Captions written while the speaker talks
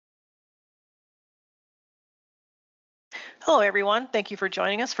Hello, everyone. Thank you for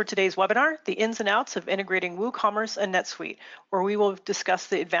joining us for today's webinar, The Ins and Outs of Integrating WooCommerce and NetSuite, where we will discuss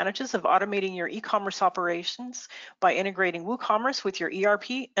the advantages of automating your e-commerce operations by integrating WooCommerce with your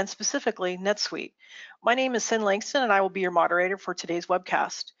ERP and specifically NetSuite. My name is Sin Langston, and I will be your moderator for today's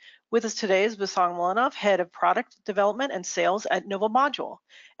webcast. With us today is Basang Milanov, Head of Product Development and Sales at Nova Module,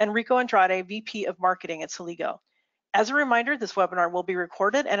 and Rico Andrade, VP of Marketing at Celigo. As a reminder, this webinar will be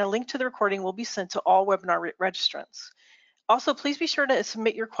recorded, and a link to the recording will be sent to all webinar registrants. Also, please be sure to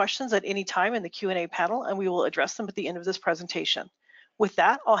submit your questions at any time in the Q&A panel, and we will address them at the end of this presentation. With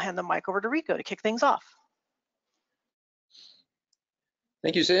that, I'll hand the mic over to Rico to kick things off.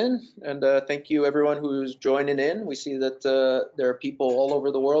 Thank you, Sin, and thank you everyone who's joining in. We see that there are people all over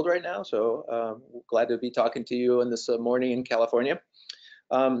the world right now, so glad to be talking to you on this morning in California.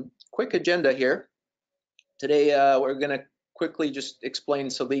 Quick agenda here. Today, we're going to quickly just explain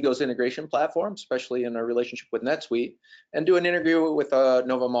Celigo's integration platform, especially in our relationship with NetSuite, and do an interview with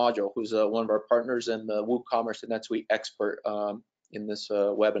Nova Module, who's one of our partners and the WooCommerce and NetSuite expert in this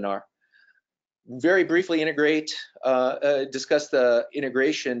webinar. Very briefly discuss the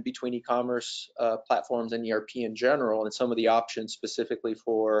integration between e-commerce platforms and ERP in general, and some of the options specifically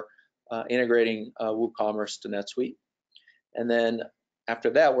for integrating WooCommerce to NetSuite. And then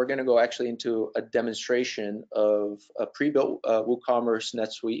after that, we're going to go actually into a demonstration of a pre-built WooCommerce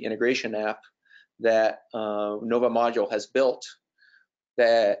NetSuite integration app that Nova Module has built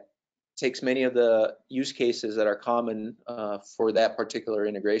that takes many of the use cases that are common for that particular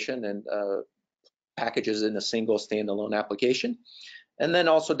integration and packages in a single standalone application. And then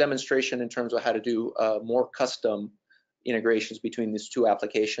also demonstration in terms of how to do more custom integrations between these two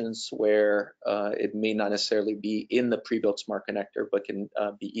applications where it may not necessarily be in the pre-built Smart Connector, but can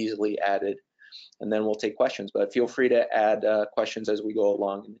be easily added. And then we'll take questions, but feel free to add questions as we go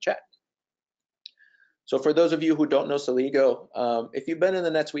along in the chat. So for those of you who don't know Celigo, if you've been in the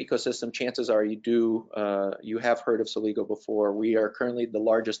NetSuite ecosystem, chances are you have heard of Celigo before. We are currently the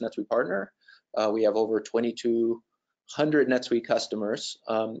largest NetSuite partner. We have over 2,200 NetSuite customers,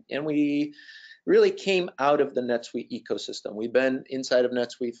 and we really came out of the NetSuite ecosystem. We've been inside of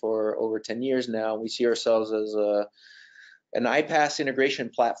NetSuite for over 10 years now. We see ourselves as an iPaaS integration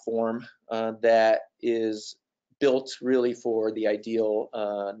platform that is built really for the ideal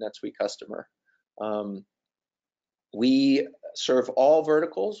NetSuite customer. We serve all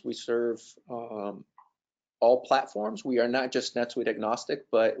verticals. We serve all platforms. We are not just NetSuite agnostic,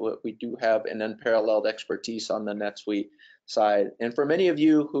 but we do have an unparalleled expertise on the NetSuite side. And for many of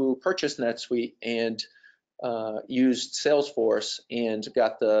you who purchased NetSuite and used Salesforce and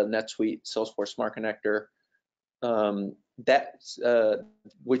got the NetSuite Salesforce Smart Connector,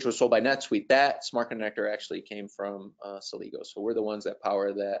 which was sold by NetSuite, that Smart Connector actually came from Celigo. So we're the ones that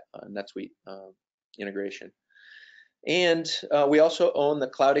power that NetSuite integration. And we also own the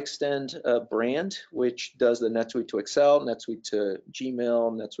Cloud Extend brand, which does the NetSuite to Excel, NetSuite to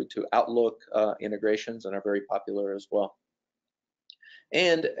Gmail, NetSuite to Outlook integrations, and are very popular as well.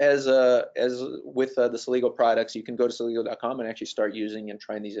 And as with the Celigo products, you can go to celigo.com and actually start using and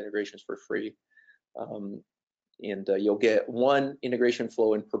trying these integrations for free. And you'll get one integration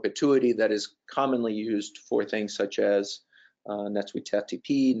flow in perpetuity that is commonly used for things such as NetSuite to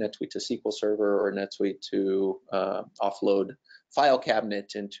FTP, NetSuite to SQL Server, or NetSuite to offload file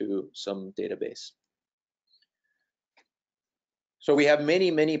cabinet into some database. So we have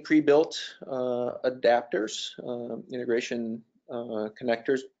many pre-built adapters, integration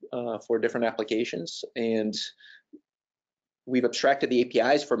connectors for different applications, and we've abstracted the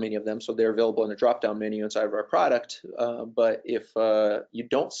APIs for many of them, so they're available in the drop-down menu inside of our product. But if you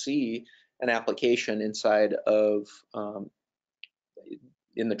don't see an application inside of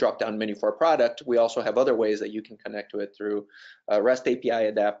in the drop-down menu for our product, we also have other ways that you can connect to it through REST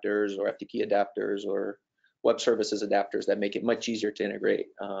API adapters or FTP adapters or web services adapters that make it much easier to integrate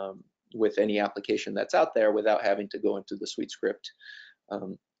with any application that's out there without having to go into the suite script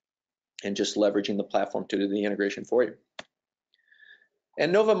and just leveraging the platform to do the integration for you.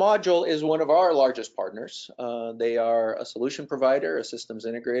 And Nova Module is one of our largest partners. They are a solution provider, a systems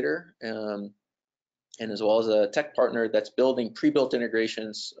integrator, and as well as a tech partner that's building pre-built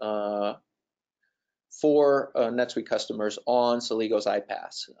integrations for NetSuite customers on Celigo's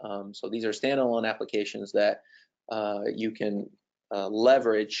iPaaS. So these are standalone applications that you can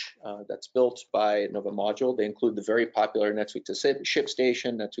leverage that's built by Nova Module. They include the very popular NetSuite to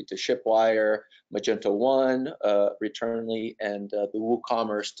ShipStation, NetSuite to ShipWire, Magento 1, Returnly, and the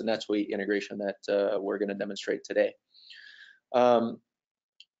WooCommerce to NetSuite integration that we're going to demonstrate today.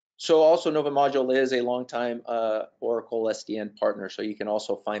 So also Nova Module is a longtime Oracle SDN partner, so you can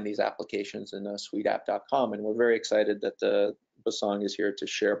also find these applications in suiteapp.com, and we're very excited that Basang is here to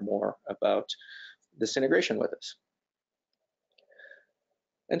share more about this integration with us.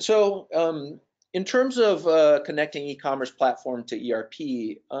 And so in terms of connecting e-commerce platform to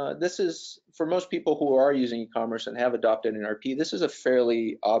ERP, this is, for most people who are using e-commerce and have adopted an ERP, this is a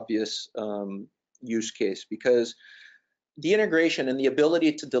fairly obvious use case, because the integration and the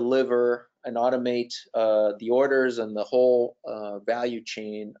ability to deliver and automate the orders and the whole value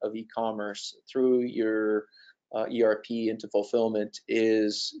chain of e-commerce through your ERP into fulfillment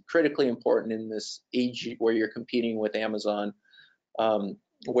is critically important in this age where you're competing with Amazon,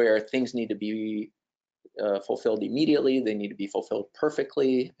 where things need to be fulfilled immediately, they need to be fulfilled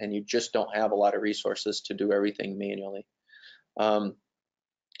perfectly, and you just don't have a lot of resources to do everything manually.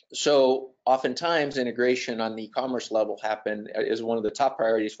 So oftentimes integration on the e-commerce level is one of the top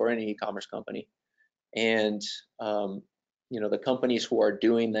priorities for any e-commerce company. And you know, the companies who are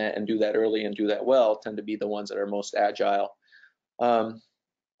doing that and do that early and do that well tend to be the ones that are most agile.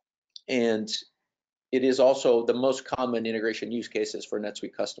 And it is also the most common integration use cases for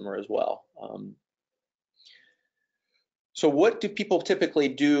NetSuite customer as well. So what do people typically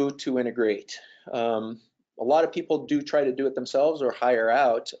do to integrate? A lot of people do try to do it themselves or hire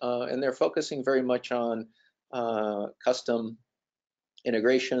out, and they're focusing very much on custom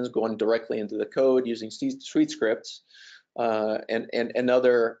integrations, going directly into the code using suite scripts and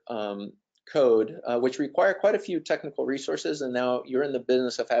other code, which require quite a few technical resources. And now you're in the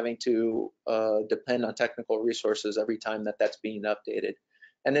business of having to depend on technical resources every time that that's being updated.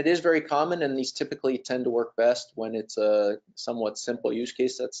 And it is very common, and these typically tend to work best when it's a somewhat simple use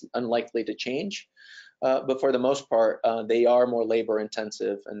case that's unlikely to change. But for the most part, they are more labor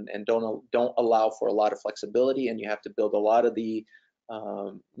intensive and don't allow for a lot of flexibility, and you have to build a lot of the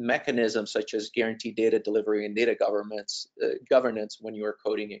mechanisms such as guaranteed data delivery and data governance when you are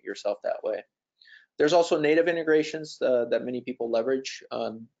coding it yourself that way. There's also native integrations that many people leverage.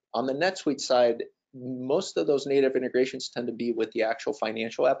 On the NetSuite side, most of those native integrations tend to be with the actual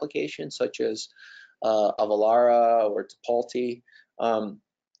financial applications, such as Avalara or Tipalti,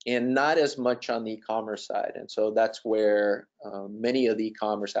 and not as much on the e-commerce side. And so that's where many of the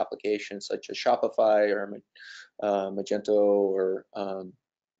e-commerce applications, such as Shopify or Magento or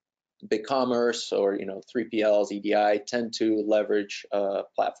BigCommerce or 3PLs, EDI, tend to leverage a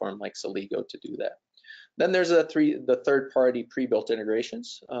platform like Celigo to do that. Then there's the third-party pre-built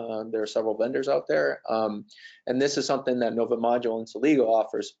integrations. There are several vendors out there, and this is something that Nova Module and Celigo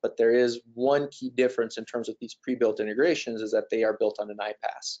offers, but there is one key difference in terms of these pre-built integrations is that they are built on an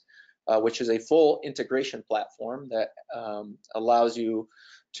iPaaS, which is a full integration platform that allows you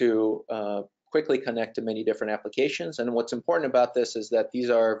to quickly connect to many different applications. And what's important about this is that these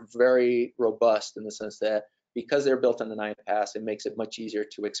are very robust in the sense that because they're built on an iPaaS, it makes it much easier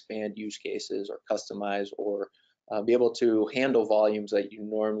to expand use cases or customize or be able to handle volumes that you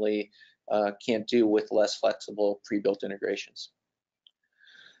normally can't do with less flexible pre-built integrations.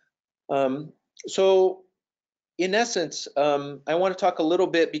 So in essence, I want to talk a little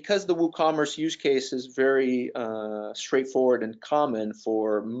bit, because the WooCommerce use case is very straightforward and common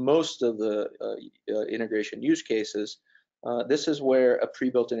for most of the integration use cases. This is where a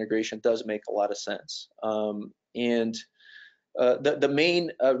pre-built integration does make a lot of sense. And the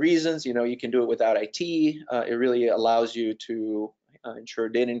main reasons, you can do it without IT. It really allows you to ensure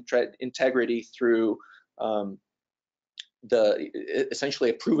data integrity through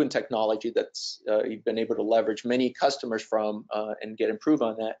essentially a proven technology that's you've been able to leverage many customers from and get improved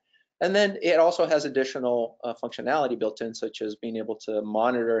on that. And then it also has additional functionality built in, such as being able to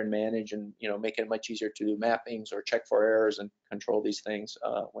monitor and manage and make it much easier to do mappings or check for errors and control these things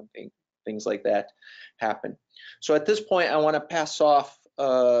when things like that happen. So at this point, I want to pass off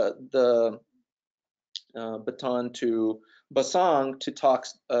the baton to Basang to talk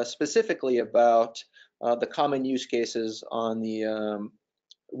specifically about the common use cases on the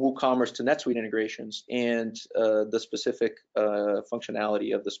WooCommerce to NetSuite integrations and the specific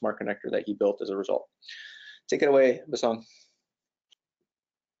functionality of the smart connector that he built as a result. Take it away, Basang.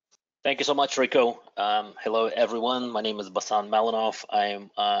 Thank you so much, Rico. Hello, everyone. My name is Basang Malinov.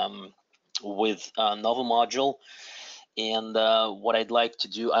 I'm with Nova Module. And what I'd like to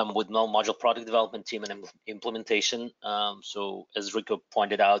do, I'm with Nova Module product development team and implementation. So as Rico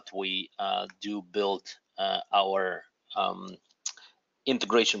pointed out, we do build our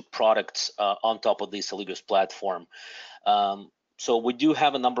integration products on top of the Celigo's platform. So we do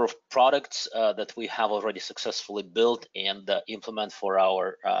have a number of products that we have already successfully built and implement for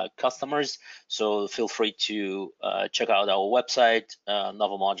our customers. So feel free to check out our website,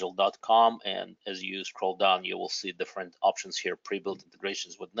 novamodule.com, and as you scroll down, you will see different options here, pre-built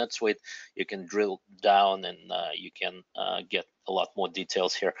integrations with NetSuite. You can drill down and you can get a lot more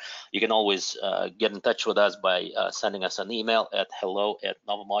details here. You can always get in touch with us by sending us an email at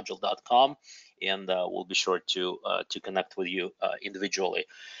hello@novamodule.com. And we'll be sure to connect with you individually.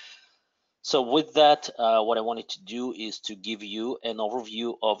 So with that, what I wanted to do is to give you an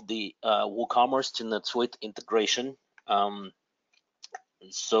overview of the WooCommerce to NetSuite integration.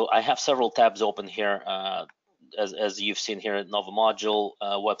 So I have several tabs open here. As you've seen here at Nova Module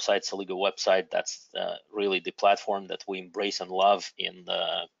website, Celigo website, that's really the platform that we embrace and love and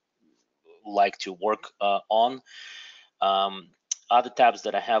like to work on. Other tabs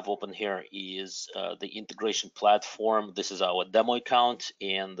that I have open here is the integration platform. This is our demo account,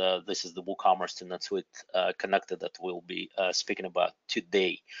 and this is the WooCommerce to NetSuite Connector that we'll be speaking about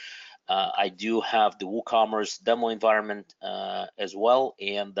today. I do have the WooCommerce demo environment as well,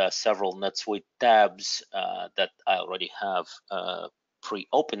 and several NetSuite tabs that I already have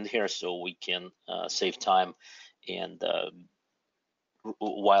pre-opened here, so we can save time and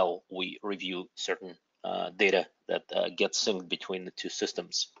while we review certain data that gets synced between the two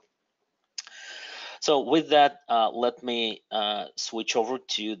systems. So with that, let me switch over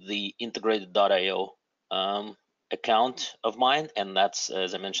to the integrated.io account of mine, and that's,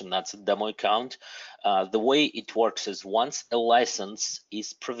 as I mentioned, that's a demo account. The way it works is once a license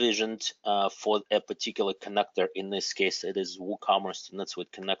is provisioned for a particular connector, in this case it is WooCommerce to NetSuite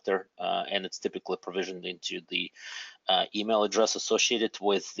Connector, and it's typically provisioned into the email address associated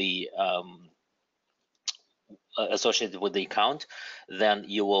with the account, then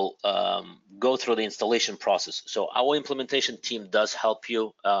you will go through the installation process. So our implementation team does help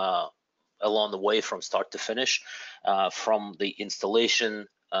you along the way from start to finish, from the installation,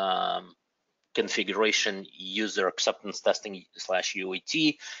 configuration, user acceptance testing /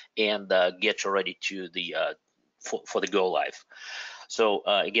 UAT, and get you ready to the for the go live. So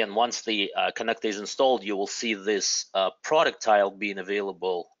again, once the connector is installed, you will see this product tile being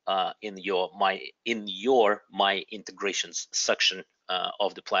available in your My Integrations section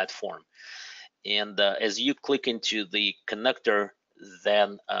of the platform. And as you click into the connector,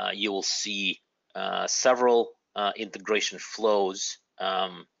 then you will see several integration flows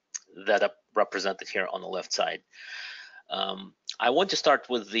that are represented here on the left side. I want to start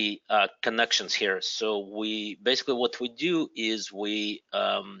with the connections here. So we basically, what we do is we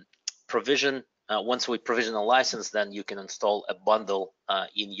provision, once we provision a license, then you can install a bundle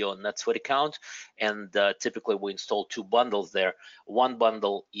in your NetSuite account. And typically we install two bundles there. One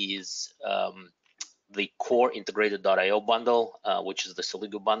bundle is the core integrated.io bundle, which is the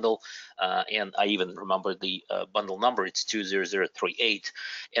Celigo bundle, and I even remember the bundle number, it's 20038.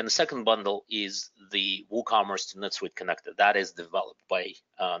 And the second bundle is the WooCommerce to NetSuite Connector. That is developed by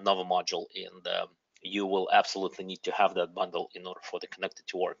Nova Module, and you will absolutely need to have that bundle in order for the connector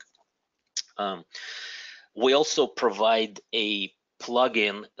to work. We also provide a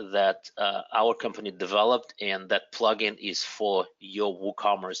plugin that our company developed, and that plugin is for your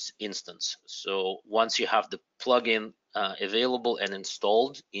WooCommerce instance. So once you have the plugin available and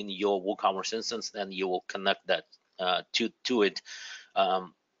installed in your WooCommerce instance, then you will connect that to it,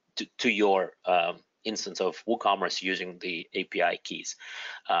 to your instance of WooCommerce using the API keys.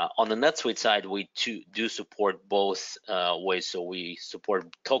 On the NetSuite side, we do support both ways. So we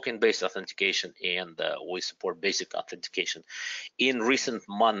support token-based authentication, and we support basic authentication. In recent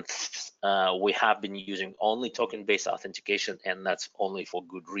months, we have been using only token-based authentication, and that's only for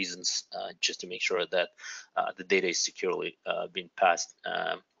good reasons, just to make sure that the data is securely being passed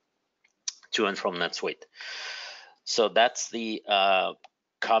to and from NetSuite. So that's the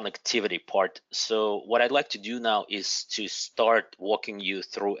connectivity part. So what I'd like to do now is to start walking you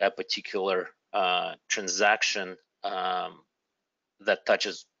through a particular transaction that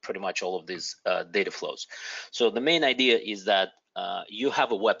touches pretty much all of these data flows. So the main idea is that you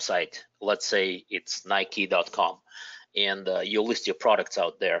have a website, let's say it's Nike.com, and you list your products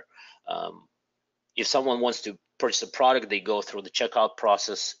out there. If someone wants to purchase a product, they go through the checkout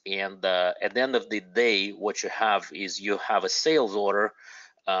process, and at the end of the day, what you have is you have a sales order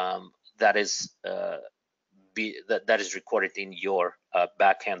that is recorded in your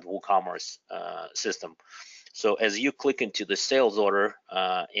backend WooCommerce system. So as you click into the sales order,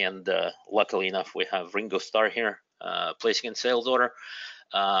 and luckily enough, we have Ringo Starr here placing a sales order.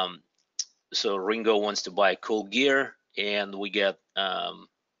 So Ringo wants to buy cool gear, and we get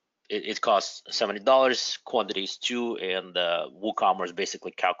it costs $70, quantities too, and WooCommerce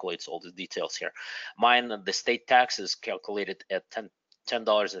basically calculates all the details here. Mine, the state tax is calculated at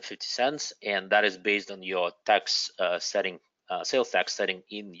 $10.50, and that is based on your tax setting, sales tax setting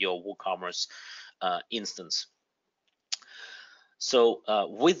in your WooCommerce instance. So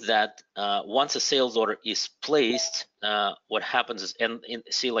with that, once a sales order is placed, what happens is, and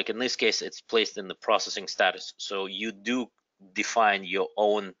see, like in this case, it's placed in the processing status. So you do define your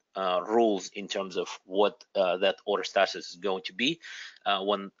own rules in terms of what that order status is going to be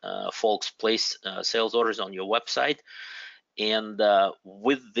when folks place sales orders on your website. And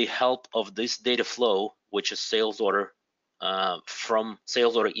with the help of this data flow, which is sales order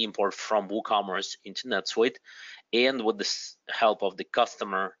import from WooCommerce into NetSuite, and with the help of the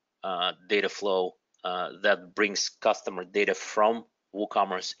customer data flow that brings customer data from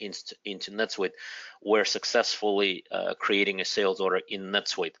WooCommerce into NetSuite, we're successfully creating a sales order in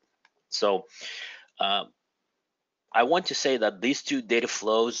NetSuite. So I want to say that these two data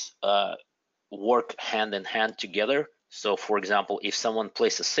flows work hand in hand together. So for example, if someone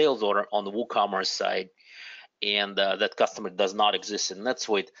places a sales order on the WooCommerce side and that customer does not exist in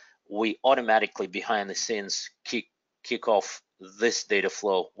NetSuite, we automatically behind the scenes kick off this data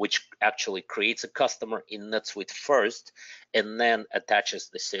flow, which actually creates a customer in NetSuite first and then attaches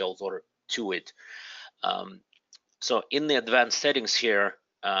the sales order to it. So in the advanced settings here,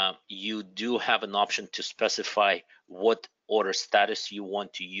 you do have an option to specify what order status you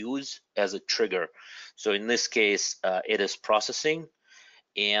want to use as a trigger. So in this case, it is processing.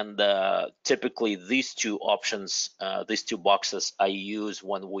 And typically these two options, these two boxes I use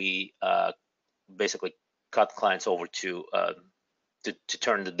when we basically cut clients over to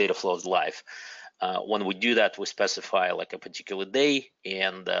turn the data flows live. When we do that, we specify like a particular day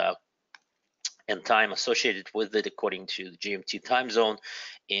and time associated with it according to the GMT time zone,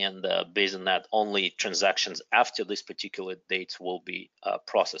 and based on that, only transactions after this particular date will be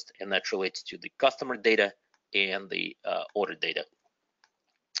processed, and that relates to the customer data and the order data.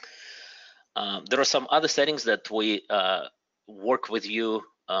 There are some other settings that we work with you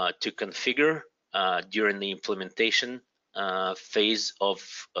to configure during the implementation phase of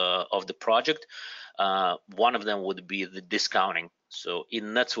the project. One of them would be the discounting. So in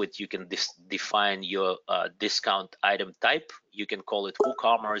NetSuite, you can define your discount item type. You can call it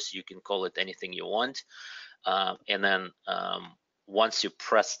WooCommerce, you can call it anything you want. And then once you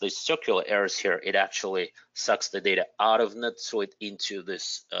press the circular arrows here, it actually sucks the data out of NetSuite into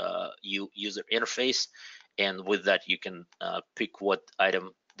this user interface. And with that, you can pick what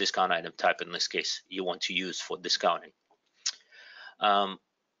discount item type, in this case, you want to use for discounting.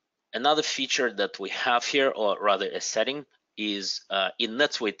 Another feature that we have here, or rather a setting, is in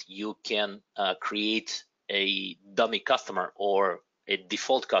NetSuite, you can create a dummy customer or a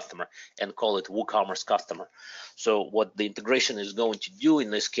default customer and call it WooCommerce customer. So what the integration is going to do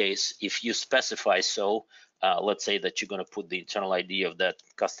in this case, if you specify so, let's say that you're going to put the internal ID of that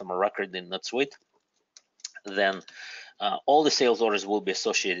customer record in NetSuite, then all the sales orders will be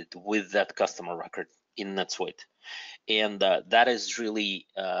associated with that customer record in NetSuite. And that is really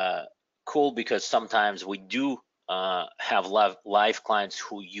cool, because sometimes we do have live clients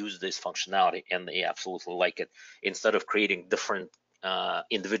who use this functionality and they absolutely like it. Instead of creating different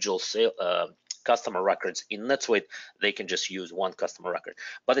individual customer records in NetSuite, they can just use one customer record.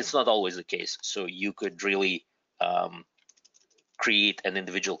 But it's not always the case. So you could really create an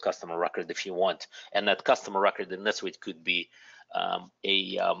individual customer record if you want. And that customer record in NetSuite could be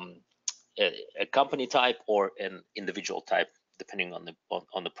a company type or an individual type, depending on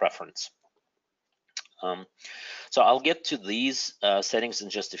the preference. So I'll get to these settings in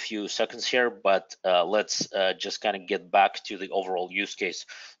just a few seconds here, but let's just kind of get back to the overall use case.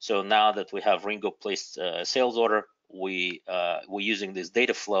 So now that we have Ringo placed a sales order, we're using this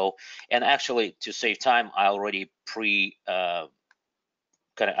data flow, and actually to save time, I already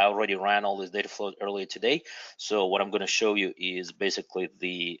I already ran all this data flow earlier today. So what I'm going to show you is basically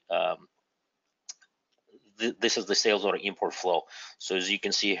this is the sales order import flow. So as you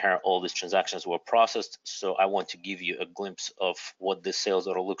can see here, all these transactions were processed. So I want to give you a glimpse of what this sales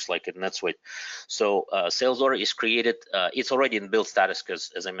order looks like in NetSuite. So sales order is created. It's already in build status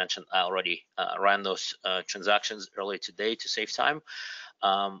because, as I mentioned, I already ran those transactions earlier today to save time.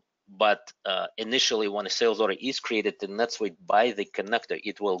 But initially, when a sales order is created in NetSuite by the connector,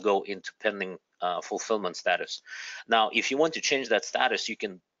 it will go into pending fulfillment status. Now, if you want to change that status, you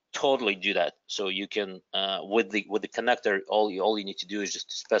can totally do that. So you can, with the connector, all you need to do is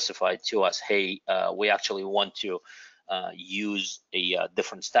just specify to us, hey, we actually want to use a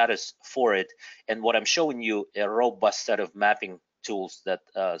different status for it. And what I'm showing you, a robust set of mapping tools that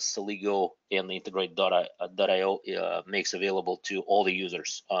Celigo and the Integrate.io makes available to all the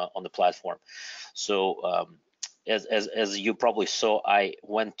users on the platform. So as you probably saw, I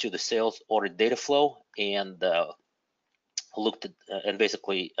went to the sales order data flow and looked at and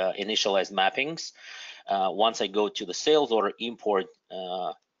basically initialized mappings. Once I go to the sales order import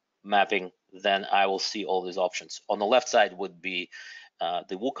mapping, then I will see all these options. On the left side would be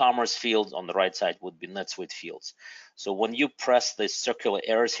the WooCommerce fields, on the right side would be NetSuite fields. So when you press the circular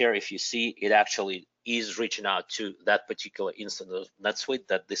arrows here, if you see, it actually is reaching out to that particular instance of NetSuite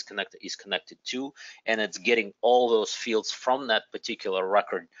that this connector is connected to, and it's getting all those fields from that particular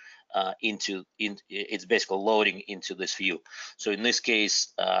record it's basically loading into this view. So in this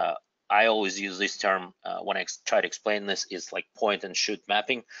case, I always use this term when I try to explain this, is like point and shoot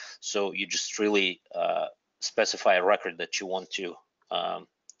mapping. So you just really specify a record that you want to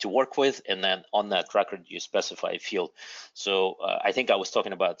work with, and then on that record you specify a field. So I think I was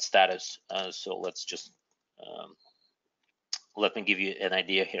talking about status. So let's just let me give you an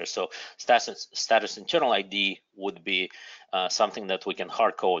idea here. So status internal ID would be something that we can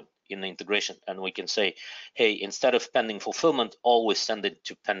hard code in the integration, and we can say, hey, instead of pending fulfillment, always send it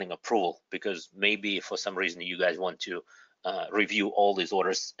to pending approval, because maybe for some reason you guys want to review all these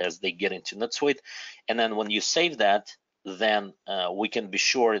orders as they get into NetSuite. And then when you save that, then we can be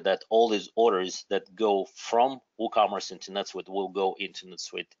sure that all these orders that go from WooCommerce into NetSuite will go into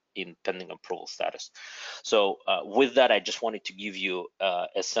NetSuite in pending approval status. So with that, I just wanted to give you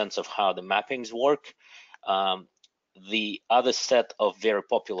a sense of how the mappings work. The other set of very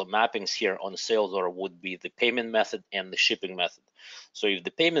popular mappings here on the sales order would be the payment method and the shipping method. So if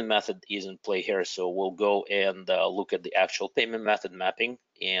the payment method is in play here, so we'll go and look at the actual payment method mapping,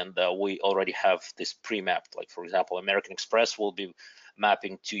 and we already have this pre-mapped. Like for example, American Express will be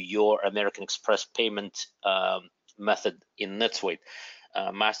mapping to your American Express payment method in NetSuite,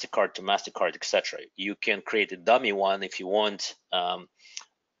 MasterCard to MasterCard, etc. You can create a dummy one if you want,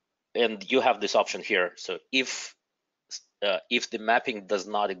 and you have this option here. So if the mapping does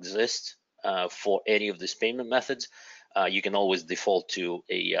not exist for any of these payment methods, you can always default to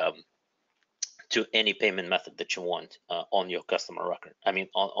any payment method that you want on your customer record. I mean,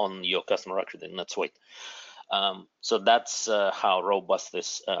 on your customer record in NetSuite. So that's how robust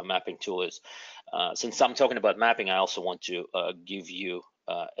this mapping tool is. Since I'm talking about mapping, I also want to give you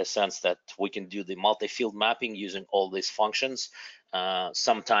a sense that we can do the multi-field mapping using all these functions.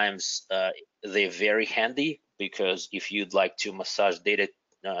 Sometimes they're very handy, because if you'd like to massage data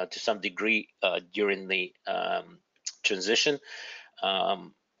to some degree during the transition,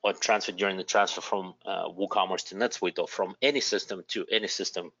 or transfer during the transfer from WooCommerce to NetSuite, or from any system to any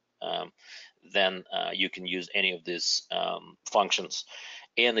system, then you can use any of these functions.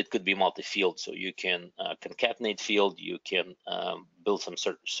 And it could be multi-field, so you can concatenate field, you can build some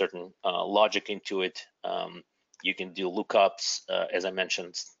certain logic into it. You can do lookups, as I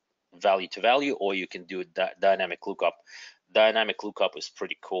mentioned, value to value, or you can do dynamic lookup. Dynamic lookup is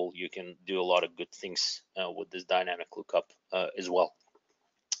pretty cool. You can do a lot of good things with this dynamic lookup as well.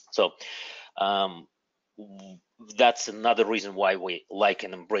 So that's another reason why we like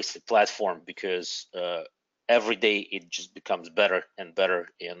and embrace the platform, because every day it just becomes better and better,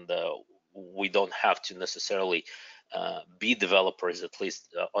 and we don't have to necessarily be developers, at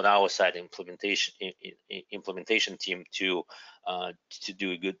least on our side, implementation team, to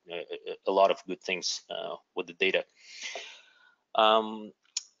do a lot of good things with the data.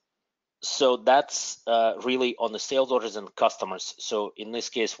 So that's really on the sales orders and customers. So in this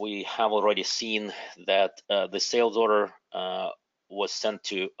case, we have already seen that the sales order was sent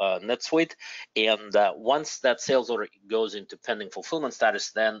to NetSuite, and once that sales order goes into pending fulfillment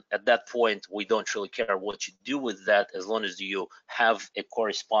status, then at that point we don't really care what you do with that, as long as you have a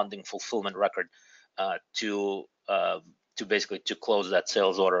corresponding fulfillment record to basically to close that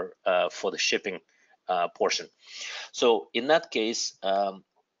sales order for the shipping portion. So in that case,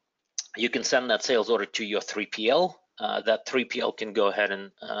 you can send that sales order to your 3PL. That 3PL can go ahead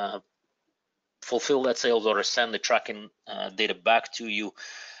and fulfill that sales order, send the tracking data back to you.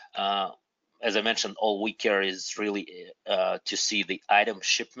 As I mentioned, all we care is really to see the item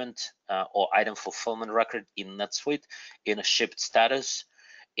shipment or item fulfillment record in NetSuite in a shipped status.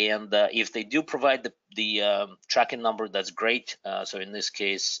 And if they do provide the tracking number, that's great. So in this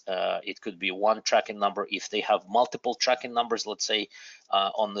case, it could be one tracking number. If they have multiple tracking numbers, let's say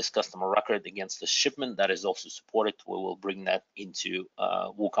on this customer record against the shipment, that is also supported. We will bring that into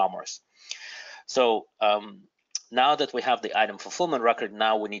WooCommerce. So now that we have the item fulfillment record,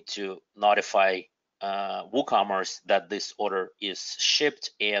 now we need to notify WooCommerce that this order is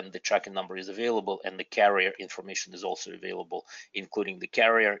shipped and the tracking number is available, and the carrier information is also available, including the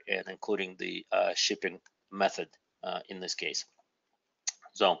carrier and including the shipping method in this case.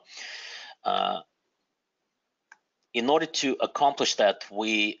 So in order to accomplish that,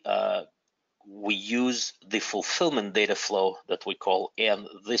 we use the fulfillment data flow that we call, and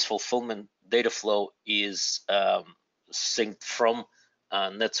this fulfillment data flow is synced from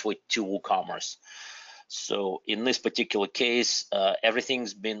NetSuite to WooCommerce. So in this particular case,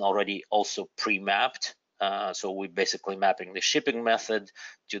 everything's been already also pre-mapped. So we're basically mapping the shipping method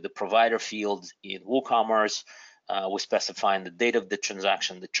to the provider fields in WooCommerce. We're specifying the date of the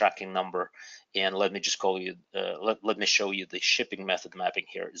transaction, the tracking number, and let me just call you. Let me show you the shipping method mapping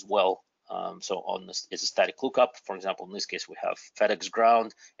here as well. So on this is a static lookup. For example, in this case, we have FedEx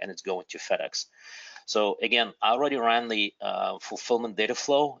ground, and it's going to FedEx. So again, I already ran the fulfillment data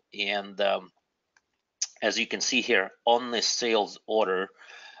flow, and as you can see here on this sales order,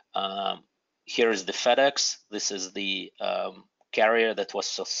 here is the FedEx. This is the carrier that was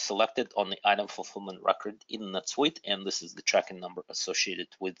selected on the item fulfillment record in NetSuite, and this is the tracking number associated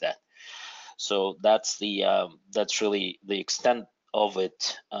with that. So that's the that's really the extent of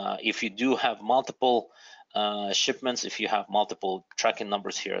it. If you do have multiple shipments, if you have multiple tracking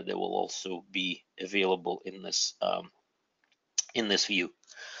numbers here, they will also be available in this view.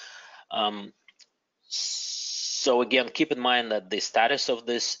 So again, keep in mind that the status of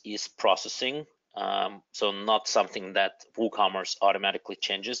this is processing. So not something that WooCommerce automatically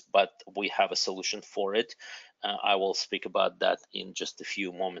changes, but we have a solution for it. I will speak about that in just a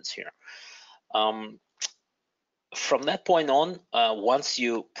few moments here. From that point on, once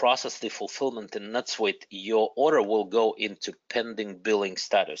you process the fulfillment in NetSuite, your order will go into pending billing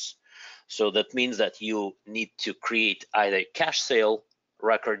status. So that means that you need to create either a cash sale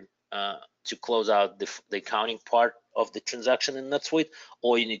record to close out the accounting part of the transaction in NetSuite,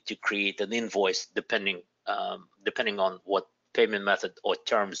 or you need to create an invoice depending on what payment method or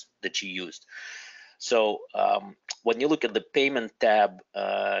terms that you used. So when you look at the payment tab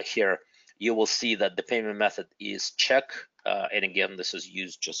here, you will see that the payment method is check. And again, this is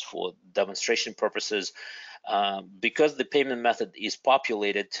used just for demonstration purposes. Because the payment method is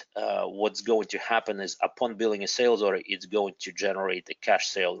populated, what's going to happen is upon billing a sales order, it's going to generate a cash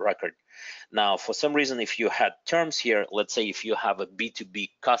sale record. Now, for some reason, if you had terms here, let's say if you have a B2B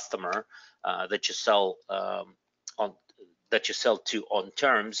customer that you sell to on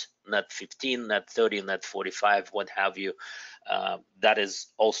terms, net 15, net 30, net 45, what have you, that is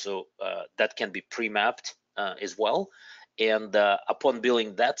also that can be pre-mapped as well. And upon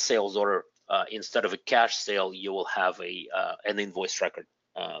billing that sales order, instead of a cash sale, you will have an invoice record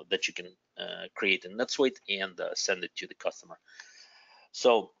that you can create in NetSuite and send it to the customer.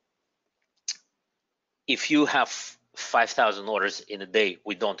 So if you have 5,000 orders in a day,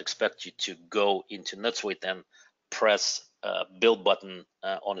 we don't expect you to go into NetSuite and press build button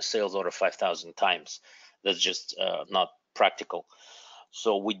on a sales order 5,000 times. That's just not practical.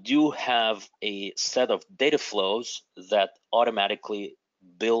 So we do have a set of data flows that automatically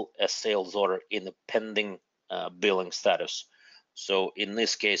bill a sales order in a pending billing status. So in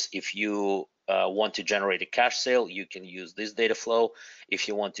this case, if you want to generate a cash sale, you can use this data flow. If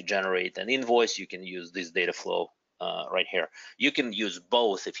you want to generate an invoice, you can use this data flow right here. You can use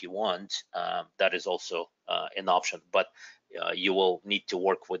both if you want. That is also an option, but you will need to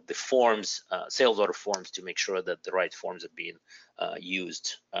work with the forms, sales order forms, to make sure that the right forms are being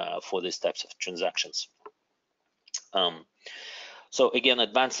used for these types of transactions. So again,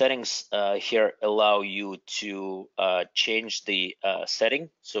 advanced settings here allow you to change the setting,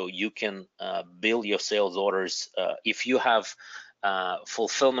 so you can bill your sales orders. If you have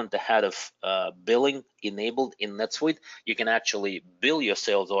fulfillment ahead of billing enabled in NetSuite, you can actually bill your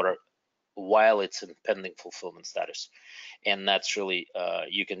sales order while it's in pending fulfillment status. And that's really,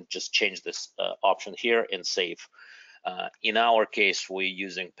 you can just change this option here and save. In our case, we're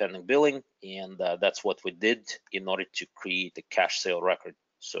using pending billing, and that's what we did in order to create a cash sale record.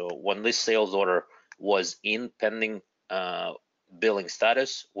 So when this sales order was in pending billing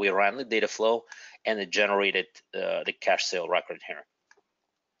status, we ran the data flow and it generated the cash sale record here.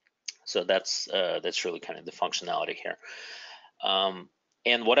 So that's really kind of the functionality here.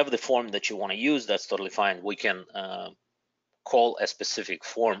 And whatever the form that you want to use, that's totally fine. We can call a specific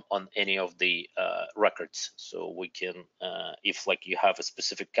form on any of the records. So we can, if like you have a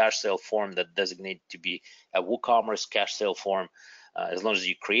specific cash sale form that designated to be a WooCommerce cash sale form, as long as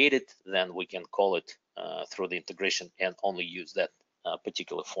you create it, then we can call it through the integration and only use that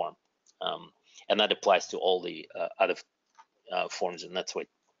particular form. And that applies to all the other forms in NetSuite.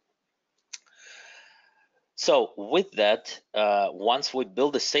 So with that, once we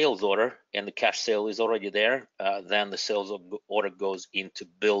build a sales order and the cash sale is already there, then the sales order goes into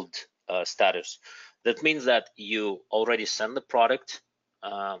build status. That means that you already send the product,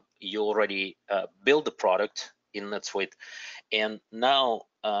 you already build the product in NetSuite, and now,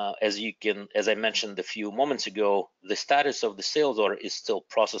 as I mentioned a few moments ago, the status of the sales order is still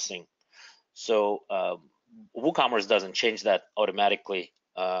processing. So WooCommerce doesn't change that automatically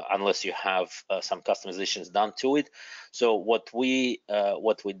unless you have some customizations done to it. So what we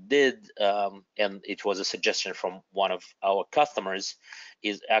did, and it was a suggestion from one of our customers,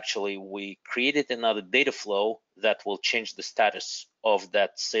 is actually we created another data flow that will change the status of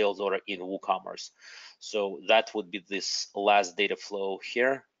that sales order in WooCommerce. So that would be this last data flow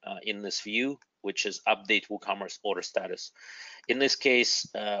here in this view, which is update WooCommerce order status. In this case,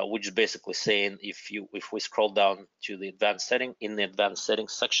 which is basically saying if we scroll down to the advanced setting, in the advanced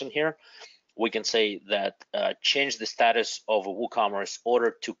settings section here, we can say that change the status of a WooCommerce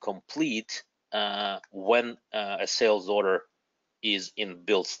order to complete when a sales order is in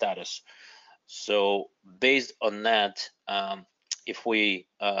build status. So based on that, if we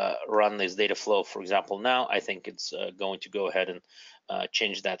run this data flow, for example, now, I think it's going to go ahead and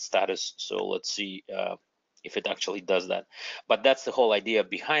change that status. So let's see if it actually does that. But that's the whole idea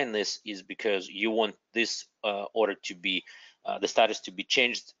behind this, is because you want this order to be the status to be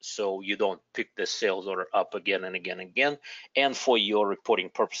changed, so you don't pick the sales order up again and again and again, and for your reporting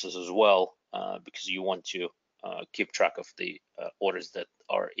purposes as well, because you want to keep track of the orders that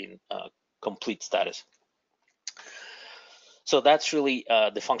are in complete status. So that's really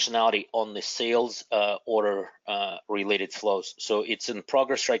the functionality on the sales order related flows. So it's in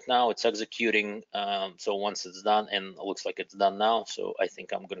progress right now, it's executing. So once it's done, and it looks like it's done now, so I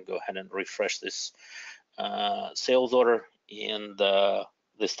think I'm going to go ahead and refresh this sales order, and the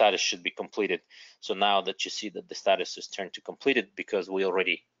status should be completed. So now that you see that the status is turned to completed, because we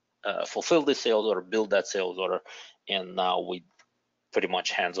already fulfilled the sales order, build that sales order, and now we pretty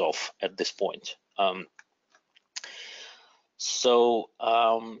much hands off at this point.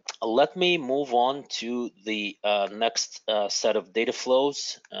 Let me move on to the next set of data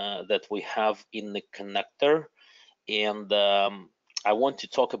flows that we have in the connector. And I want to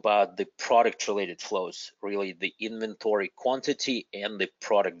talk about the product related flows, really the inventory quantity and the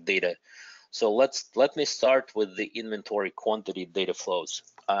product data. So let me start with the inventory quantity data flows.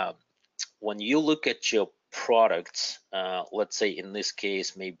 When you look at your products, let's say in this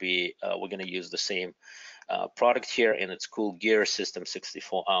case, maybe we're going to use the same product here, and it's Cool Gear System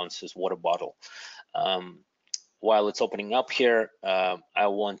 64 ounces water bottle. While it's opening up here, I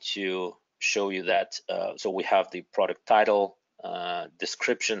want to show you that. So we have the product title,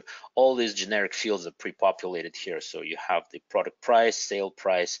 description, all these generic fields are pre-populated here. So you have the product price, sale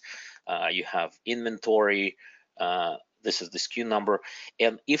price, you have inventory, this is the SKU number,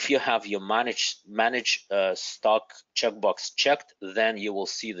 and if you have your manage stock checkbox checked, then you will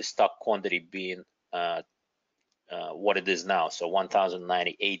see the stock quantity being what it is now. So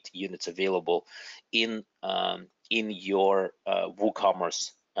 1,098 units available in your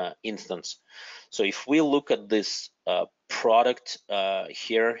WooCommerce instance. So if we look at this product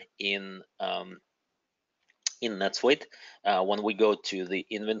here in NetSuite, when we go to the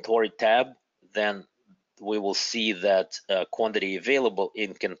inventory tab, then we will see that quantity available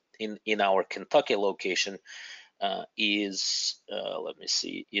in our Kentucky location is let me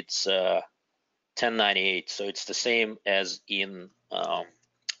see, it's 1098. So it's the same as in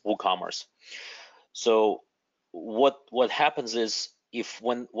WooCommerce. So what happens is, if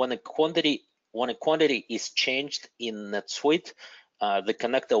when a quantity is changed in NetSuite, the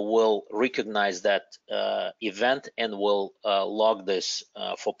connector will recognize that event and will log this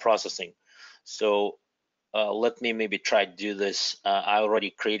for processing. So let me maybe try to do this. I already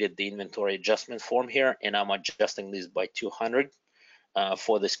created the inventory adjustment form here, and I'm adjusting this by 200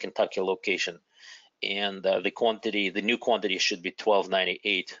 for this Kentucky location. And the new quantity should be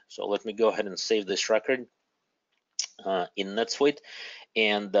 1298. So let me go ahead and save this record in NetSuite.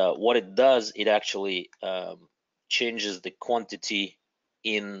 And what it does, it actually changes the quantity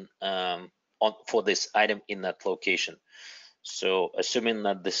in for this item in that location. So assuming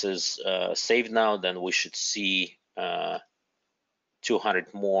that this is saved now, then we should see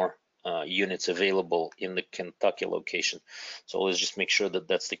 200 more units available in the Kentucky location. So let's just make sure that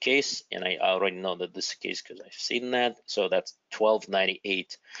that's the case, and I already know that this is the case because I've seen that. So that's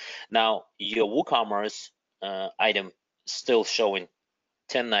 1298. Now your WooCommerce item still showing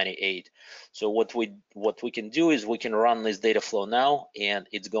 1098. So what we can do is we can run this data flow now, and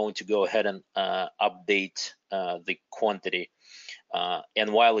it's going to go ahead and update the quantity.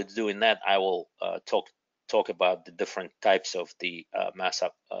 And while it's doing that, I will talk talk about the different types of the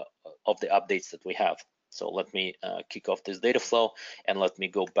of the updates that we have. So let me kick off this data flow, and let me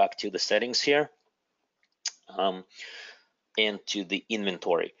go back to the settings here and to the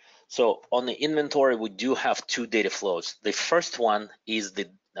inventory. So on the inventory, we do have two data flows. The first one is the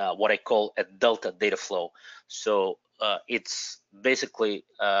what I call a delta data flow. So it's basically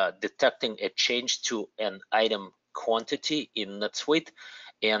detecting a change to an item quantity in NetSuite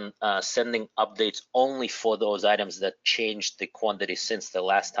and sending updates only for those items that changed the quantity since the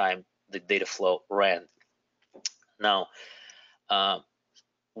last time the data flow ran. Now,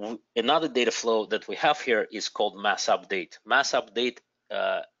 another data flow that we have here is called mass update. Mass update,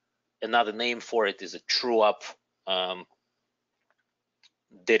 another name for it is a true up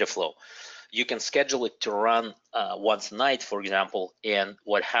data flow. You can schedule it to run once a night, for example, and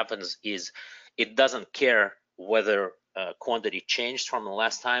what happens is it doesn't care whether quantity changed from the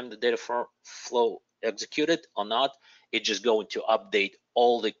last time the data flow executed or not. It's just going to update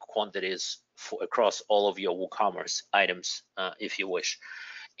all the quantities across all of your WooCommerce items if you wish.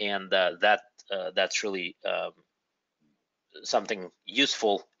 And that's really something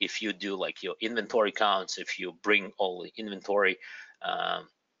useful if you do like your inventory counts, if you bring all the inventory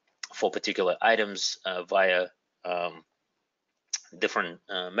for particular items via different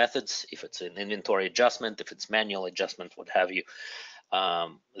methods. If it's an inventory adjustment, if it's manual adjustment, what have you,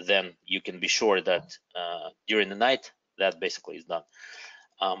 then you can be sure that during the night that basically is done.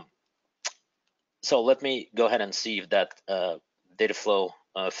 So let me go ahead and see if that data flow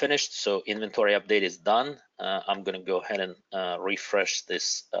finished. So inventory update is done. I'm going to go ahead and refresh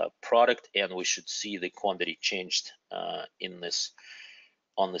this product, and we should see the quantity changed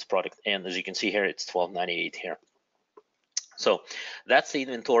on this product. And as you can see here, it's $12.98 here. So that's the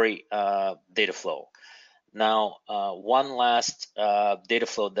inventory data flow. Now, one last data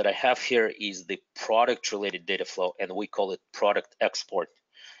flow that I have here is the product related data flow, and we call it product export.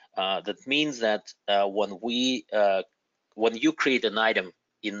 That means that when you create an item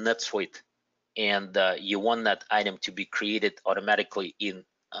in NetSuite and you want that item to be created automatically in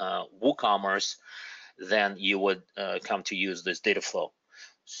WooCommerce, then you would come to use this data flow.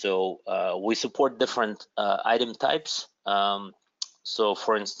 So we support different item types. So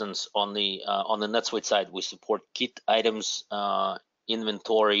for instance, on the NetSuite side, we support kit items,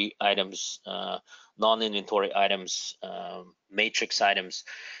 inventory items, non-inventory items, matrix items.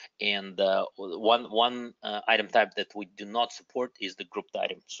 And one item type that we do not support is the grouped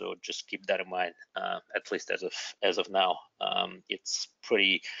item. So just keep that in mind, at least as of now. It's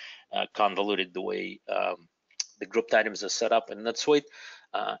pretty convoluted the way the grouped items are set up in NetSuite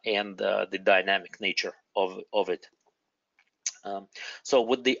and the dynamic nature of it. So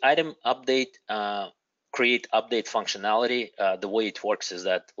with the item update, create update functionality, the way it works is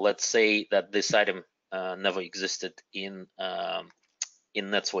that, let's say that this item never existed in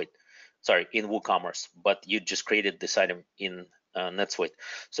NetSuite, sorry, in WooCommerce, but you just created this item in NetSuite.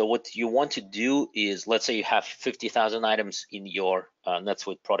 So what you want to do is, let's say you have 50,000 items in your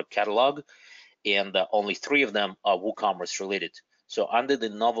NetSuite product catalog, and only 3 of them are WooCommerce related. So under the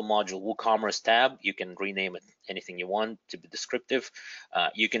Nova module WooCommerce tab, you can rename it anything you want to be descriptive.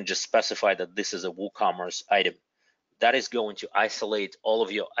 You can just specify that this is a WooCommerce item. That is going to isolate all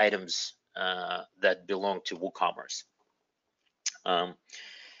of your items that belong to WooCommerce.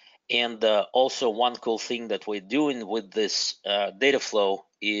 And also one cool thing that we're doing with this data flow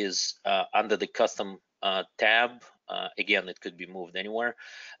is under the custom tab, again, it could be moved anywhere,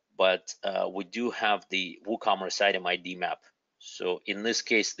 but we do have the WooCommerce item ID map. So in this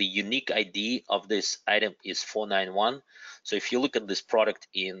case, the unique ID of this item is 491. So if you look at this product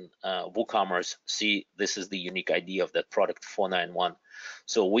in WooCommerce, see, this is the unique ID of that product, 491.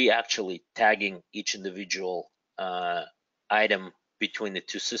 So we actually tagging each individual item between the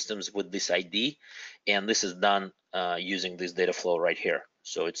two systems with this ID, and this is done using this data flow right here.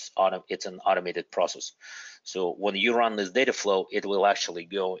 So it's an automated process. So when you run this data flow, it will actually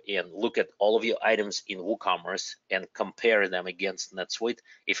go and look at all of your items in WooCommerce and compare them against NetSuite.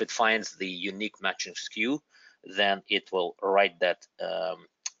 If it finds the unique matching SKU, then it will write that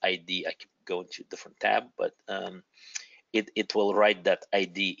ID. I can go into a different tab, but it will write that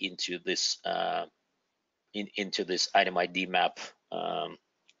ID into this into this item ID map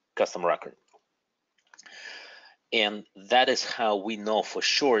custom record. And that is how we know for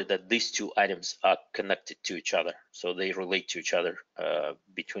sure that these two items are connected to each other. So they relate to each other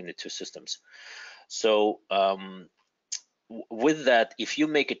between the two systems. So with that, if you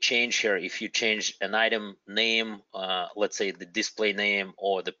make a change here, if you change an item name, let's say the display name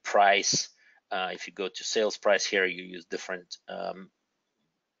or the price, if you go to sales price here, you use different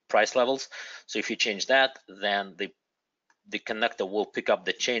price levels. So if you change that, then the connector will pick up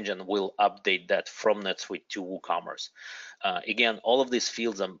the change and will update that from NetSuite to WooCommerce. Again, all of these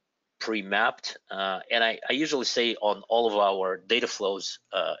fields are pre-mapped, and I usually say on all of our data flows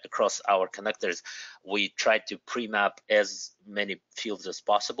across our connectors, we try to pre-map as many fields as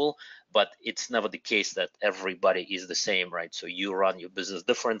possible, but it's never the case that everybody is the same, right? So you run your business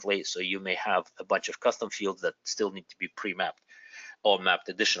differently, so you may have a bunch of custom fields that still need to be pre-mapped or mapped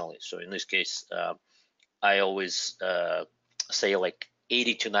additionally. So in this case, I always say like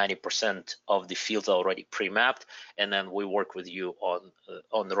 80 to 90% of the fields are already pre-mapped, and then we work with you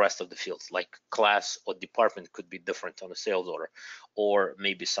on the rest of the fields, like class or department could be different on a sales order, or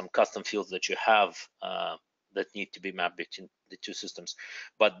maybe some custom fields that you have that need to be mapped between the two systems.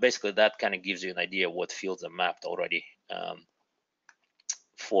 But basically that kind of gives you an idea what fields are mapped already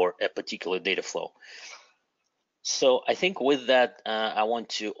for a particular data flow. So I think with that, I want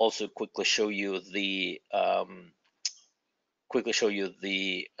to also quickly show you the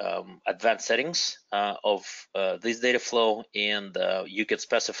advanced settings of this data flow, and you can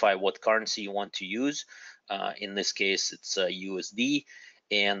specify what currency you want to use. In this case, it's USD,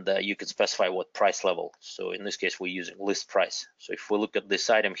 and you can specify what price level. So in this case, we're using list price. So if we look at this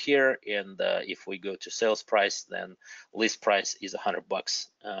item here, and if we go to sales price, then list price is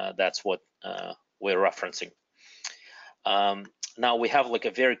 $100. That's what we're referencing. Now we have like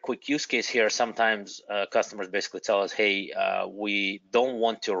a very quick use case here. Sometimes customers basically tell us, hey, we don't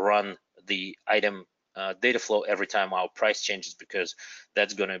want to run the item data flow every time our price changes, because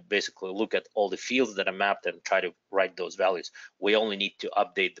that's going to basically look at all the fields that are mapped and try to write those values. We only need to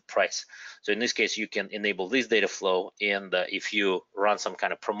update the price. So in this case, you can enable this data flow, and if you run some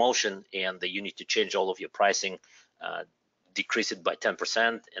kind of promotion and you need to change all of your pricing, decrease it by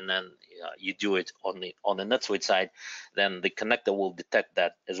 10%, and then you do it on the NetSuite side, then the connector will detect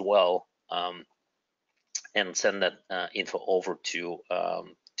that as well, and send that info over to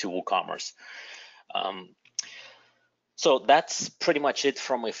WooCommerce. So that's pretty much it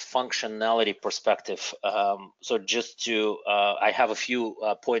from a functionality perspective. So just to, I have a few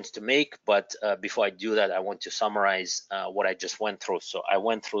points to make, but before I do that, I want to summarize what I just went through. So I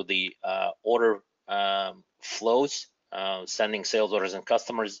went through the order flows, sending sales orders and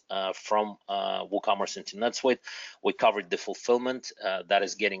customers from WooCommerce into NetSuite. We covered the fulfillment, that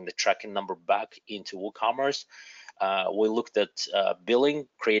is getting the tracking number back into WooCommerce. We looked at billing,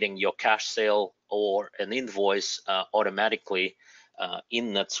 creating your cash sale or an invoice automatically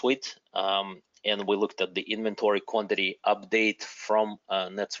in NetSuite. And we looked at the inventory quantity update from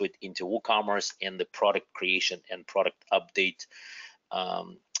NetSuite into WooCommerce, and the product creation and product update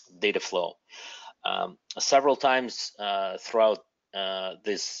data flow. Several times throughout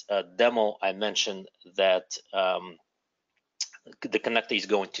this demo, I mentioned that the connector is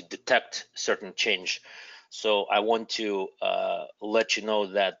going to detect certain change. So I want to let you know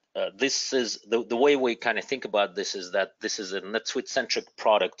that this is the way we kind of think about this is that this is a NetSuite-centric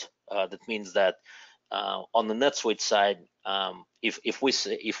product. That means that on the NetSuite side,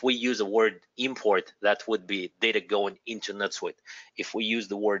 if we use the word import, that would be data going into NetSuite. If we use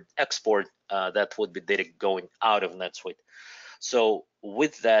the word export, that would be data going out of NetSuite. So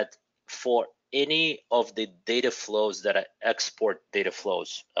with that, for any of the data flows that are export data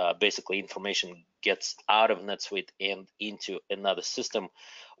flows, basically information gets out of NetSuite and into another system,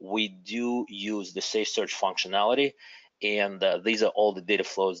 we do use the safe search functionality. And these are all the data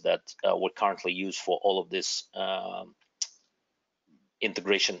flows that we currently use for all of this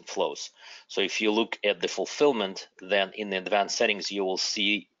integration flows. So if you look at the fulfillment, then in the advanced settings, you will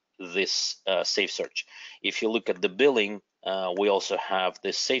see this safe search. If you look at the billing, we also have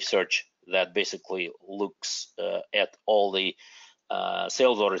this safe search that basically looks at all the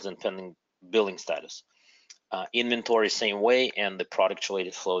sales orders and pending billing status. Inventory same way, and the product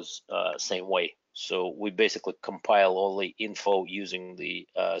related flows same way. So we basically compile all the info using the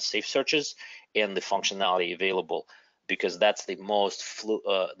safe searches and the functionality available, because that's the most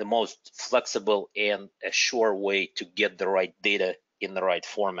flexible and a sure way to get the right data in the right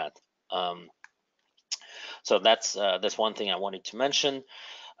format. So that's one thing I wanted to mention.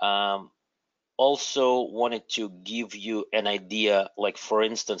 Also wanted to give you an idea, like for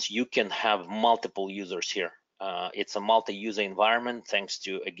instance, you can have multiple users here. It's a multi-user environment thanks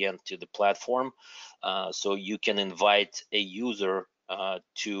to, again, to the platform. So you can invite a user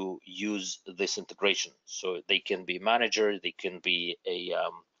to use this integration. So they can be manager, they can be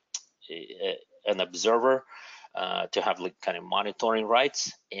an observer to have like kind of monitoring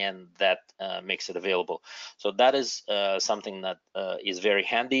rights, and that makes it available. So that is something that is very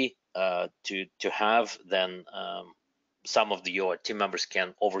handy to have. Then some of your team members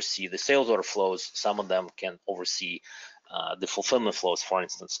can oversee the sales order flows. Some of them can oversee the fulfillment flows, for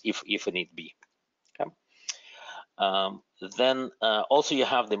instance, if it need be. Okay. Then also you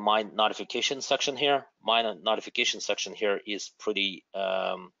have the My Notification section here. My Notification section here is pretty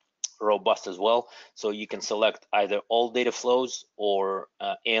robust as well. So you can select either all data flows or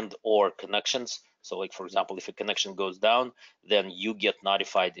or connections. So like, for example, if a connection goes down, then you get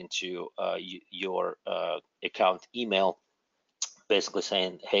notified into your account email, basically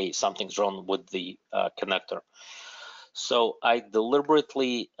saying, hey, something's wrong with the connector. So I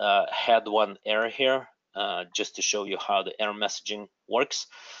deliberately had one error here just to show you how the error messaging works.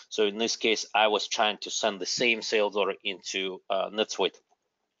 So in this case, I was trying to send the same sales order into NetSuite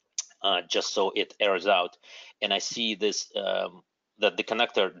just so it errors out. And I see this, that the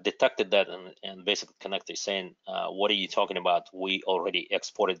connector detected that, and basically connector is saying, what are you talking about? We already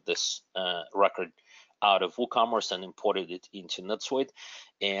exported this record out of WooCommerce and imported it into NetSuite,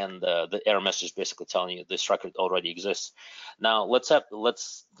 and the error message is basically telling you this record already exists. Now let's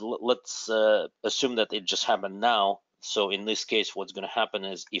assume that it just happened now. So in this case, what's going to happen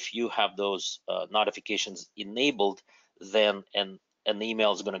is if you have those notifications enabled, then an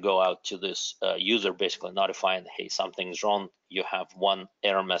email is going to go out to this user, basically notifying, hey, something's wrong. You have one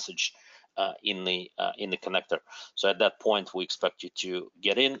error message in the connector. So at that point, we expect you to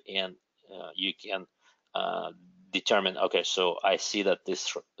get in, and you can determine, okay, so I see that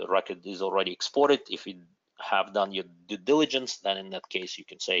this record is already exported. If you have done your due diligence, then in that case, you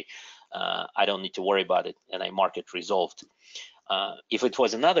can say, I don't need to worry about it, and I mark it resolved. If it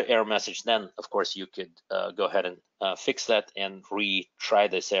was another error message, then of course you could go ahead and fix that and retry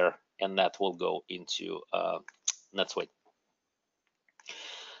this error, and that will go into NetSuite.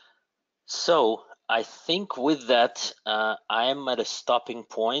 So I think with that, I'm at a stopping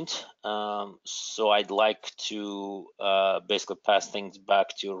point. So I'd like to basically pass things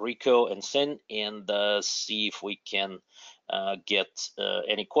back to Rico and Sin and see if we can get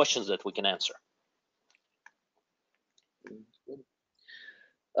any questions that we can answer.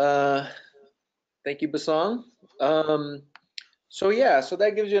 Thank you, Basang. So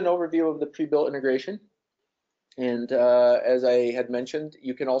that gives you an overview of the pre-built integration. And as I had mentioned,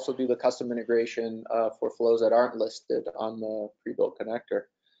 you can also do the custom integration for flows that aren't listed on the pre-built connector.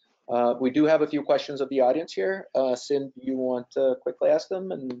 We do have a few questions of the audience here. Sin, do you want to quickly ask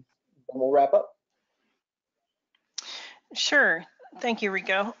them, and then we'll wrap up? Sure. Thank you,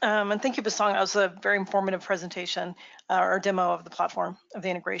 Rico. And thank you, Basang. That was a very informative presentation or demo of the platform, of the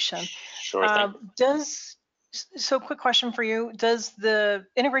integration. Sure thing. So quick question for you. Does the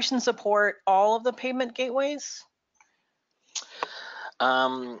integration support all of the payment gateways?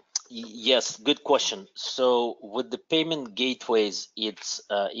 Yes, good question. So with the payment gateways, it's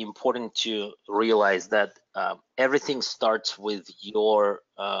important to realize that everything starts with your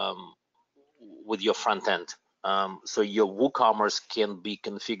front end. So your WooCommerce can be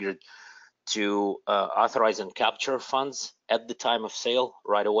configured to authorize and capture funds at the time of sale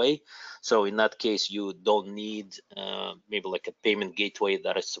right away. So in that case, you don't need maybe like a payment gateway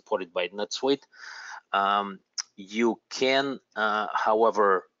that is supported by NetSuite. You can,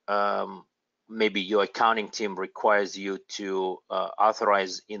 however, maybe your accounting team requires you to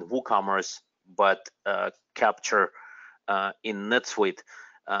authorize in WooCommerce, but capture in NetSuite.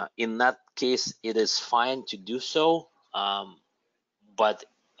 In that case, it is fine to do so, but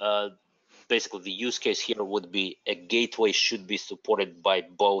basically the use case here would be a gateway should be supported by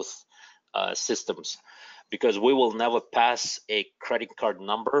both systems, because we will never pass a credit card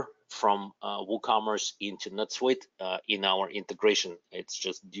number from WooCommerce into NetSuite in our integration. It's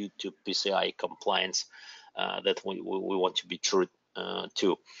just due to PCI compliance that we want to be true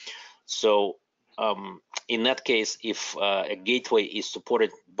to. So in that case, if a gateway is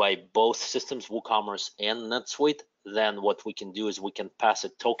supported by both systems, WooCommerce and NetSuite, then what we can do is we can pass a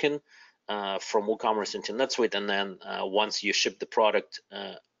token from WooCommerce into NetSuite, and then once you ship the product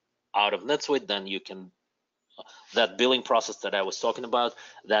out of NetSuite, then you can, that billing process that I was talking about,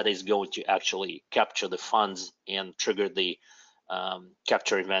 that is going to actually capture the funds and trigger the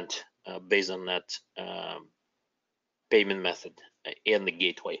capture event based on that payment method and the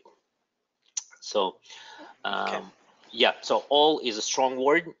gateway. So Okay. yeah, so all is a strong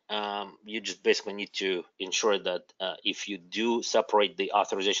word. You just basically need to ensure that if you do separate the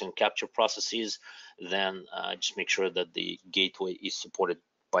authorization and capture processes, then just make sure that the gateway is supported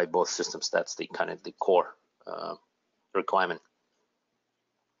by both systems. That's the kind of the core requirement.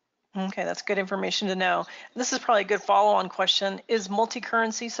 Okay, that's good information to know. This is probably a good follow-on question. Is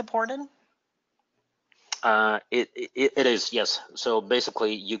multi-currency supported? It is, yes. So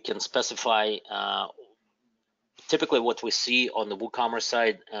basically you can specify Typically what we see on the WooCommerce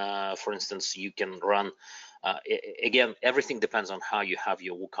side, for instance, you can run, again, everything depends on how you have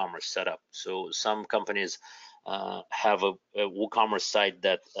your WooCommerce set up. So some companies have a WooCommerce site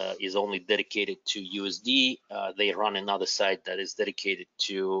that is only dedicated to USD. They run another site that is dedicated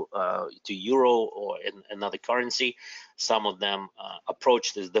to Euro or another currency. Some of them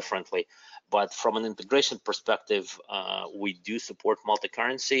approach this differently. But from an integration perspective, we do support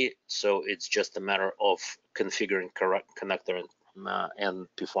multi-currency, so it's just a matter of configuring correct connector and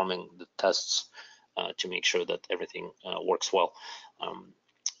performing the tests to make sure that everything works well.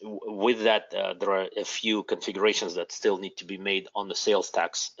 With that, there are a few configurations that still need to be made on the sales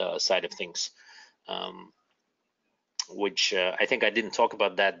tax side of things, which I think I didn't talk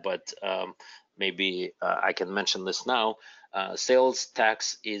about that, but maybe I can mention this now. Sales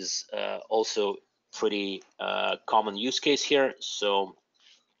tax is also pretty common use case here. So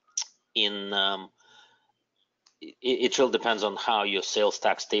in it really depends on how your sales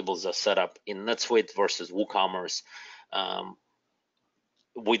tax tables are set up in NetSuite versus WooCommerce.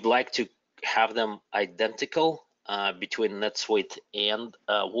 We'd like to have them identical between NetSuite and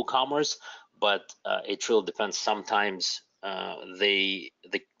WooCommerce, but it really depends. Sometimes the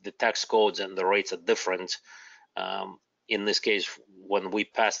tax codes and the rates are different. In this case, when we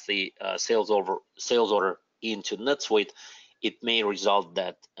pass the sales order into NetSuite, it may result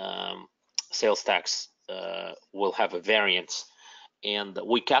that sales tax will have a variance, and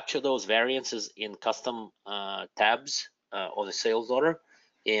we capture those variances in custom tabs on the sales order,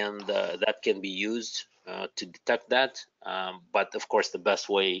 and that can be used to detect that. But of course, the best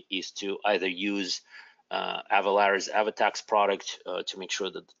way is to either use Avalara's AvaTax product to make sure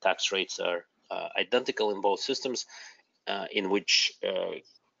that the tax rates are identical in both systems, in which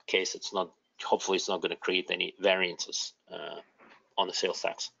case it's not, hopefully it's not going to create any variances on the sales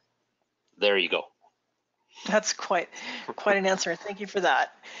tax. There you go. That's quite an answer. Thank you for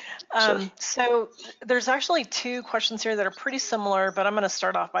that. Sure. So there's actually two questions here that are pretty similar, but I'm going to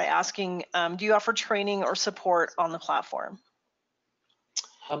start off by asking, do you offer training or support on the platform?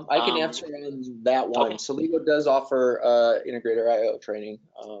 I can answer on that one. Okay. Celigo does offer integrator IO training,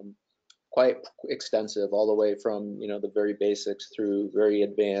 quite extensive, all the way from the very basics through very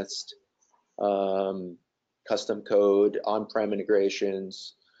advanced custom code, on-prem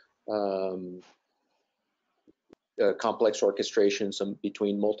integrations, complex orchestrations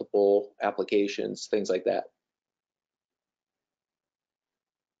between multiple applications, things like that.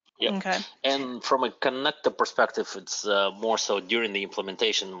 Yep. Okay. And from a connector perspective, it's more so during the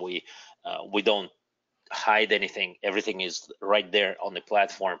implementation, we don't hide anything. Everything is right there on the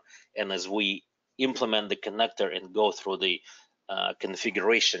platform. And as we implement the connector and go through the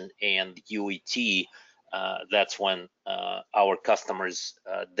configuration and UET, that's when our customers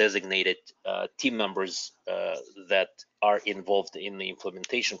designated team members that are involved in the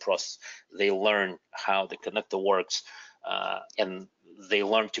implementation process, they learn how the connector works, and they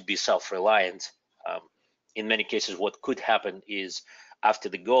learn to be self-reliant. In many cases, what could happen is after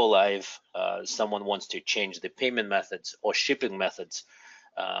the go live, someone wants to change the payment methods or shipping methods.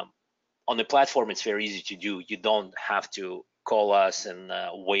 On the platform, it's very easy to do. You don't have to call us and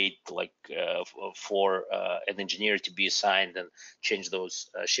wait for an engineer to be assigned and change those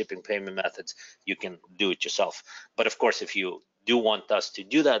shipping payment methods. You can do it yourself. But of course, if you do want us to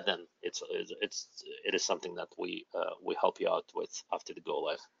do that, then it is something that we help you out with after the go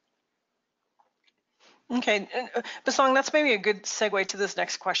live. Okay, Basong, that's maybe a good segue to this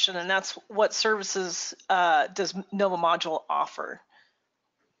next question, and that's what services does Nova Module offer?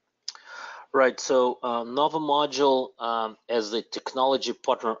 Right, so Nova Module, as the technology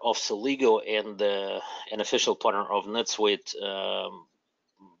partner of Celigo and an official partner of NetSuite,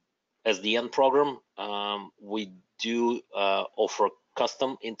 as the end program, we do offer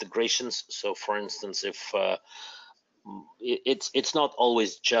custom integrations. So for instance, if it's not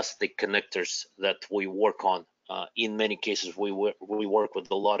always just the connectors that we work on. In many cases, we work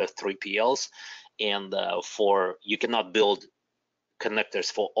with a lot of 3PLs, and you cannot build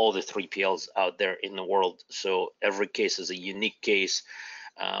connectors for all the 3PLs out there in the world. So every case is a unique case.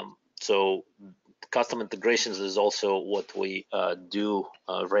 So custom integrations is also what we do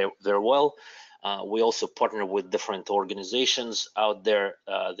very well. We also partner with different organizations out there.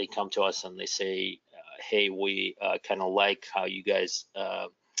 They come to us and they say, hey, we kind of like how you guys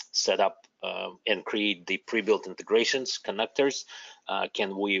set up and create the pre-built integrations, connectors.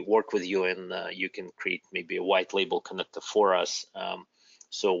 Can we work with you, and you can create maybe a white label connector for us,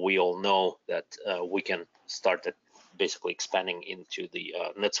 so we all know that we can start basically expanding into the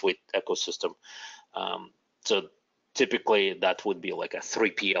NetSuite ecosystem. So typically that would be like a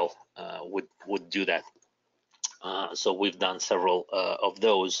 3PL would do that. So we've done several of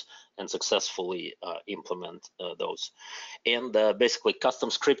those and successfully implement those. And basically custom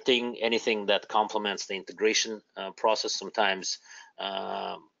scripting, anything that complements the integration process. Sometimes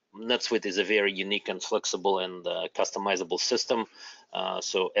NetSuite is a very unique and flexible and customizable system.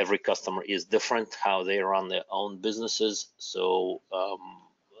 So every customer is different how they run their own businesses. So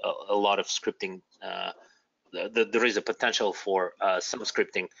a lot of scripting, there is a potential for some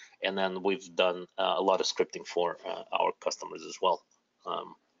scripting, and then we've done a lot of scripting for our customers as well,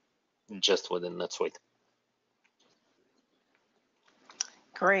 just within NetSuite.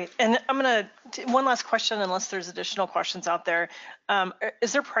 Great. And I'm going to, one last question, unless there's additional questions out there.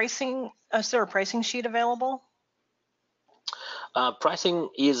 Is there a pricing sheet available? Pricing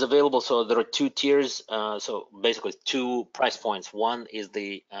is available. So there are two tiers. So basically 2 price points. One is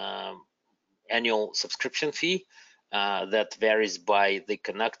the annual subscription fee that varies by the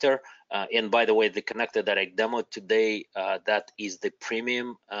connector. And by the way, the connector that I demoed today, that is the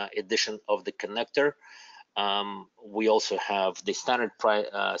premium edition of the connector. We also have the standard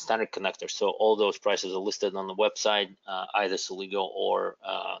connector. So all those prices are listed on the website, either Celigo or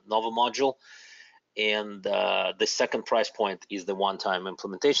Nova module. And the second price point is the one-time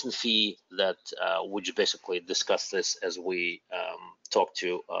implementation fee that which basically discuss this as we talk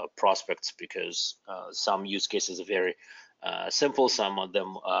to prospects, because some use cases are very simple, some of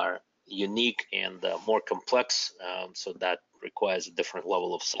them are unique and more complex, so that requires a different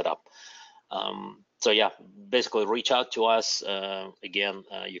level of setup. So yeah, basically reach out to us. Again,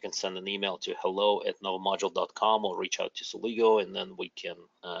 you can send an email to hello@novamodule.com or reach out to Celigo, and then we can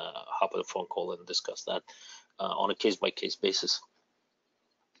hop on a phone call and discuss that on a case-by-case basis.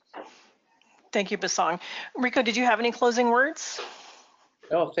 Thank you, Basang. Rico, did you have any closing words?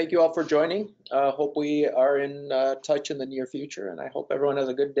 No, thank you all for joining. Hope we are in touch in the near future, and I hope everyone has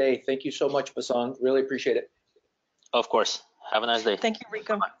a good day. Thank you so much, Basang. Really appreciate it. Of course. Have a nice day. Thank you,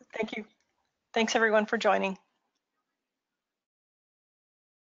 Rico. Thank you. Thanks, everyone, for joining.